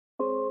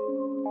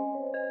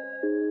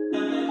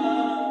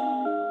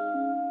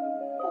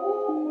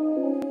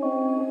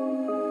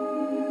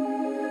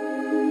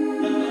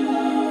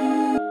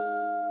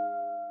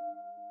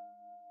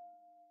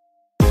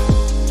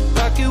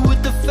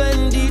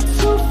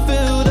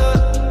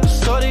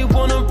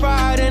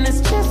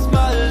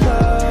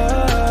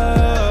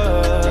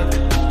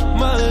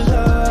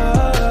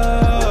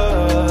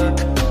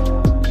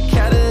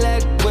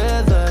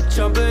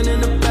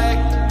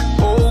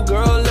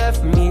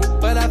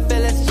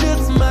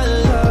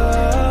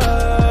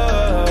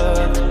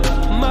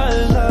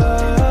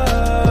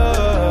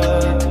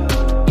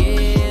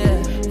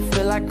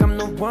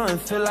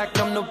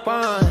the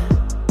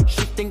one.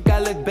 She think I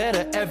look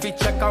better every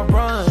check I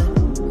run.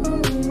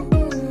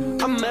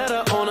 I met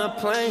her on a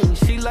plane.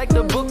 She liked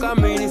the book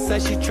I'm reading,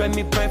 said she trade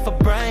me brain for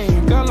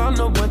brain. Girl, I'm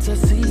the one to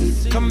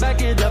see. Come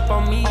back it up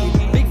on me.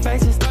 Big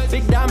faces,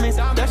 big diamonds,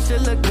 that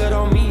shit look good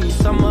on me.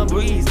 Summer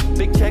breeze,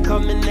 big check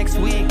coming next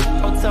week.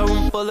 Hotel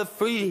room full of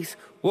freaks.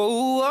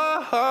 Whoa,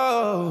 whoa,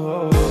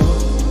 whoa.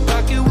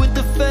 Pocket with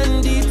the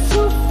Fendi,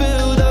 too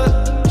filled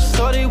up.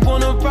 So they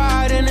wanna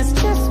ride and it's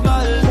just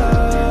my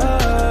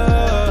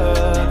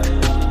love,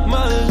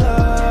 my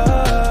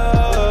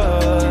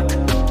love.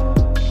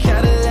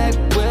 Cadillac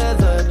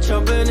weather,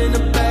 jumping in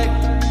the back.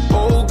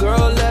 Old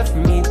girl left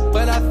me,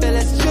 but I feel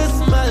it's just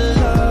my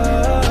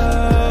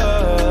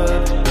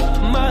love,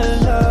 my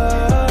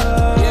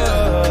love.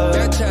 Yeah,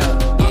 that child,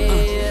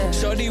 yeah.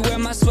 Shorty wear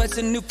my sweats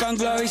and newfound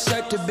glory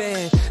shirt to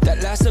bed.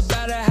 That lasts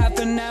about a half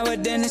an hour,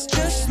 then it's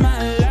just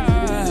my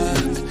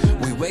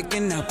luck. We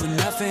waking up with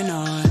nothing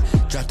on.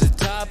 Drop the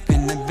top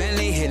in the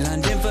Bentley, hit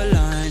London for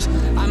lunch.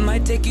 I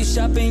might take you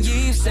shopping,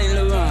 Yves Saint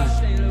Laurent.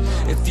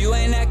 If you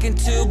ain't acting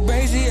too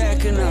crazy,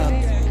 acting up.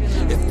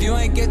 If you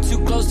ain't get too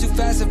close too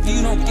fast, if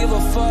you don't give a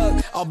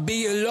fuck, I'll be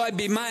your Lloyd,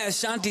 be my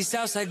Ashanti,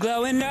 Southside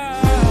glowing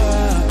up.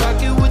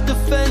 Pocket with the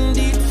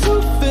Fendi,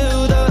 too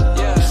filled up.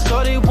 Yeah.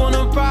 So they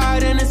wanna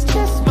ride and it's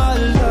just my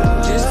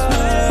love, Just my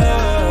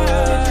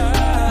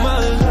love, my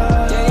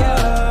love. yeah,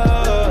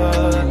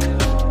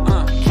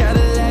 yeah.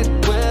 Cadillac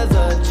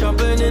weather,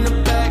 jumping in the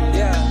back.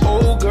 Yeah.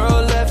 Old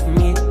girl left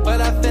me,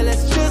 but I feel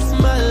it's just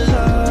my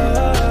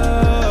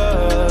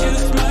love,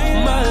 Just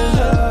my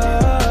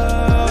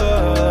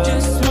love.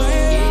 Just my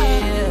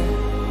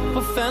Yeah.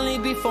 Put family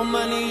before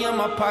money in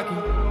my pocket.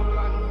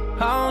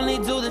 I only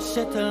do this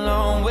shit the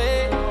long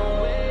way.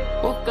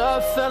 Woke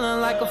up feeling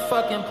like a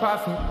fucking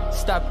prophet.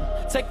 Stop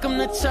it. Take him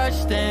to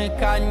church, then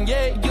cotton,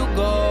 yeah, you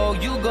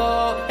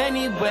go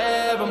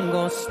anywhere, I'm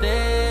gonna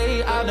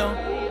stay. I don't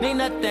need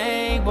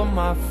nothing but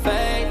my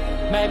faith.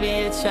 Maybe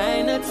a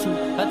chain or two,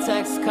 a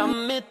text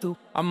coming through,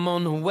 I'm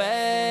on the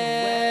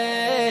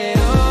way.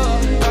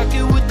 Oh,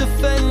 rocket with the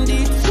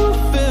Fendi.